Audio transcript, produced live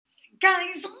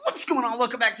Guys, what's going on?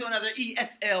 Welcome back to another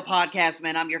ESL podcast,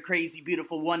 man. I'm your crazy,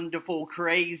 beautiful, wonderful,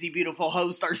 crazy, beautiful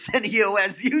host, Arsenio,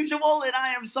 as usual, and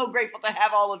I am so grateful to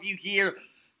have all of you here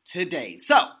today.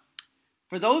 So,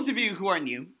 for those of you who are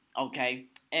new, okay,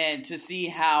 and to see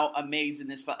how amazing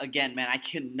this, again, man, I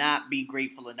cannot be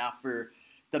grateful enough for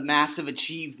the massive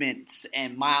achievements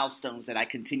and milestones that I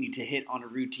continue to hit on a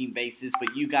routine basis,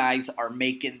 but you guys are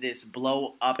making this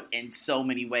blow up in so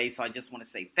many ways, so I just want to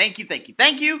say thank you, thank you,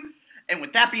 thank you. And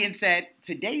with that being said,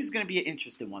 today is going to be an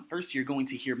interesting one. First, you're going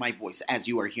to hear my voice as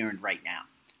you are hearing right now.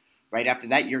 Right after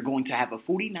that, you're going to have a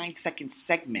 49-second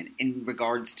segment in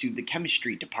regards to the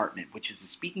chemistry department, which is a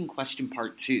speaking question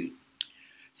part 2.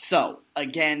 So,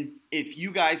 again, if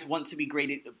you guys want to be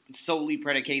graded solely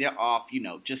predicated off,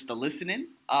 just the listening,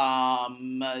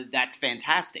 that's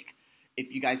fantastic.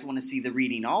 If you guys want to see the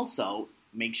reading also,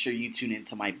 make sure you tune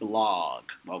into my blog,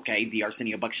 okay,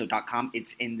 thearseniobuckshow.com.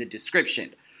 It's in the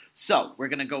description. So, we're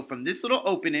going to go from this little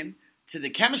opening to the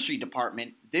chemistry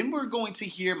department, then we're going to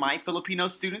hear my Filipino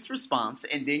students' response,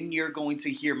 and then you're going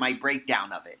to hear my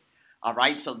breakdown of it. All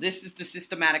right, so this is the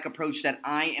systematic approach that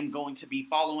I am going to be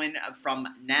following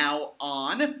from now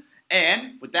on.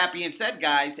 And with that being said,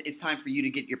 guys, it's time for you to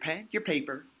get your pen, your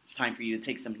paper. It's time for you to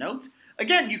take some notes.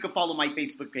 Again, you can follow my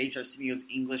Facebook page, Arsenio's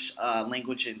English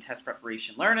Language and Test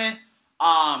Preparation Learning.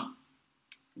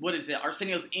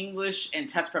 Arsenio's English and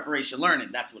Test Preparation Learning.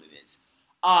 That's what it is.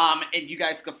 And you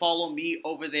guys can follow me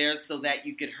over there so that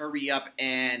you could hurry up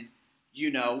and,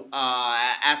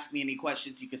 ask me any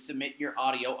questions. You can submit your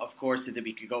audio, of course, and then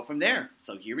we could go from there.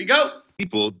 So here we go.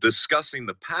 People discussing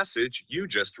the passage you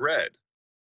just read.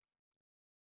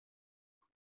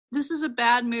 This is a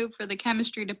bad move for the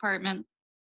chemistry department.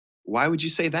 Why would you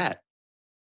say that?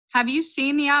 Have you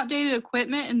seen the outdated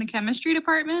equipment in the chemistry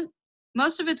department?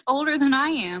 Most of it's older than I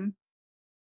am.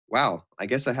 Wow, I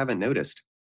guess I haven't noticed.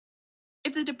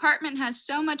 If the department has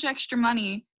so much extra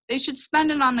money, they should spend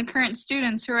it on the current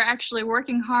students who are actually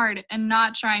working hard and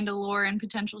not trying to lure in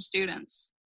potential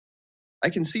students. I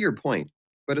can see your point,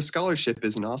 but a scholarship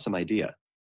is an awesome idea.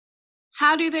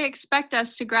 How do they expect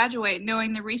us to graduate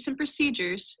knowing the recent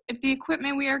procedures if the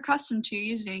equipment we are accustomed to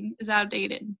using is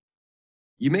outdated?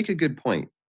 You make a good point,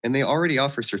 and they already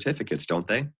offer certificates, don't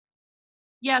they?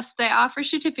 Yes, they offer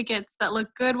certificates that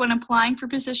look good when applying for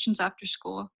positions after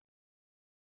school.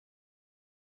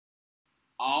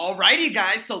 Alrighty,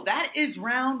 guys, so that is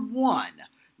round 1.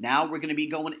 Now we're going to be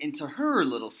going into her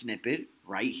little snippet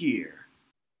right here.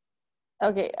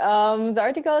 Okay, the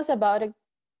articles about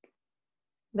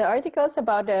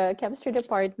the chemistry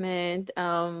department,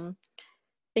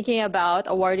 thinking about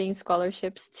awarding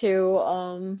scholarships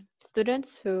to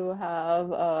students who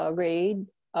have a grade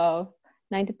of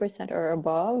 90% or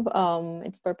above.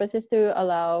 Its purpose is to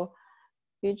allow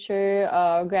future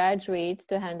graduates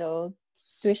to handle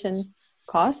tuition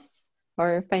costs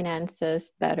or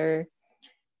finances better.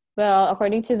 Well,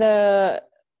 according to the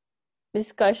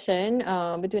discussion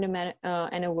between a man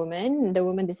and a woman, the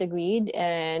woman disagreed,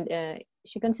 and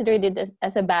she considered it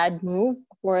as a bad move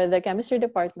for the chemistry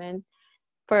department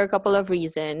for a couple of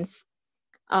reasons.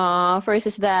 First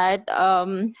is that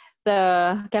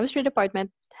the chemistry department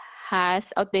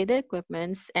has outdated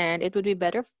equipments, and it would be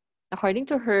better, according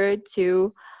to her,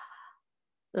 to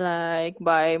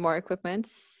buy more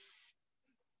equipments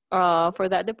for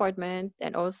that department,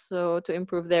 and also to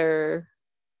improve their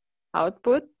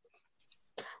output.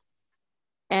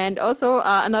 And also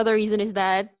another reason is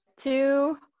that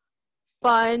to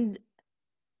fund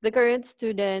the current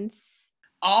students.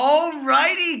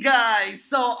 Alrighty, guys.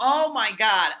 So, oh my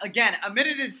God. Again, 1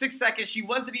 minute and 6 seconds. She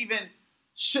wasn't even,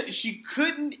 she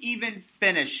couldn't even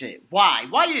finish it. Why?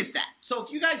 Why is that? So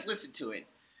if you guys listen to it,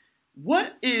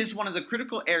 what is one of the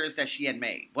critical errors that she had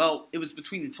made? Well, it was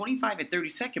between the 25 and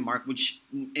 30-second mark,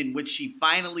 in which she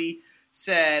finally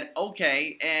said,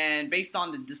 okay, and based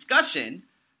on the discussion,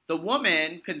 the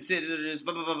woman considered it as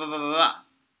blah, blah, blah, blah, blah, blah.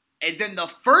 And then the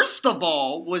first of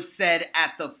all was said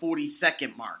at the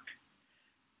 40-second mark.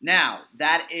 Now,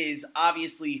 that is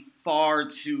obviously far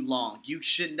too long. You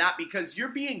should not, because you're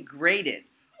being graded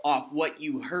off what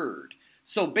you heard.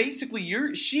 So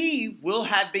basically, she will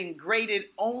have been graded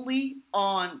only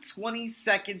on 20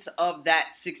 seconds of that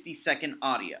 60-second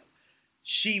audio.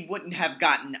 She wouldn't have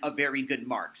gotten a very good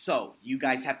mark. So you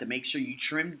guys have to make sure you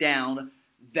trim down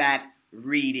that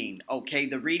reading, okay?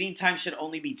 The reading time should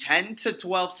only be 10 to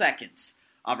 12 seconds,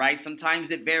 all right?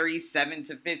 Sometimes it varies, 7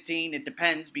 to 15. It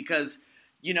depends because,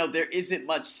 there isn't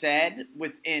much said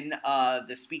within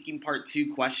the speaking part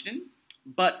 2 question.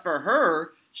 But for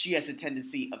her, she has a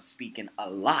tendency of speaking a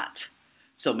lot.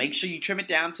 So make sure you trim it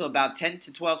down to about 10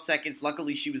 to 12 seconds.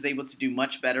 Luckily, she was able to do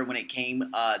much better when it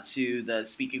came to the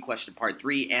speaking question part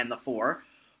 3 and the 4.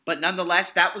 But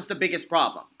nonetheless, that was the biggest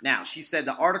problem. Now, she said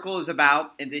the article is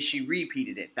about, and then she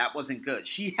repeated it. That wasn't good.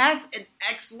 She has an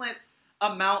excellent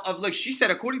amount of, look, she said,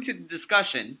 according to the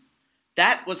discussion,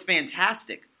 that was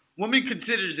fantastic. Woman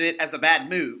considers it as a bad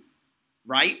move,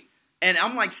 right? And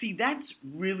I'm like, see, that's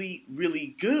really,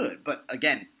 really good. But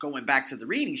again, going back to the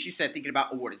reading, she said thinking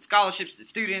about awarding scholarships to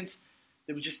students,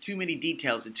 there were just too many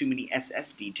details and too many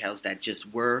SS details that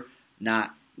just were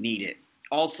not needed.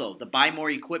 Also, the buy more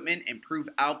equipment, improve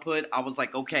output, I was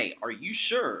like, okay, are you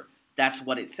sure that's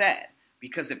what it said?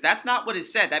 Because if that's not what it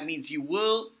said, that means you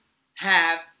would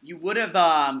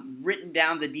have written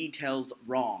down the details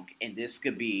wrong. And this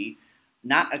could be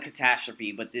not a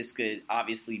catastrophe, but this could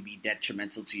obviously be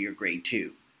detrimental to your grade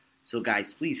too. So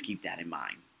guys, please keep that in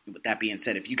mind. With that being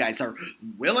said, if you guys are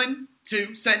willing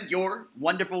to send your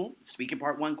wonderful Speaking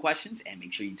Part 1 questions, and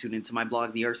make sure you tune into my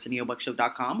blog,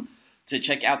 theArsenioBuckshow.com, to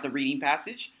check out the reading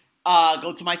passage.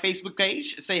 Go to my Facebook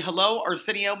page, say hello,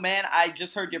 Arsenio, man, I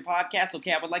just heard your podcast.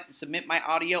 Okay, I would like to submit my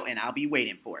audio, and I'll be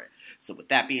waiting for it. So with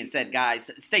that being said, guys,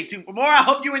 stay tuned for more. I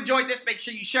hope you enjoyed this. Make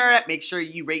sure you share it. Make sure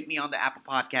you rate me on the Apple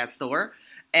Podcast Store.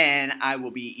 And I will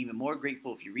be even more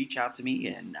grateful if you reach out to me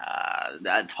and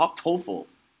talk TOEFL.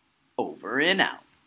 Over and out.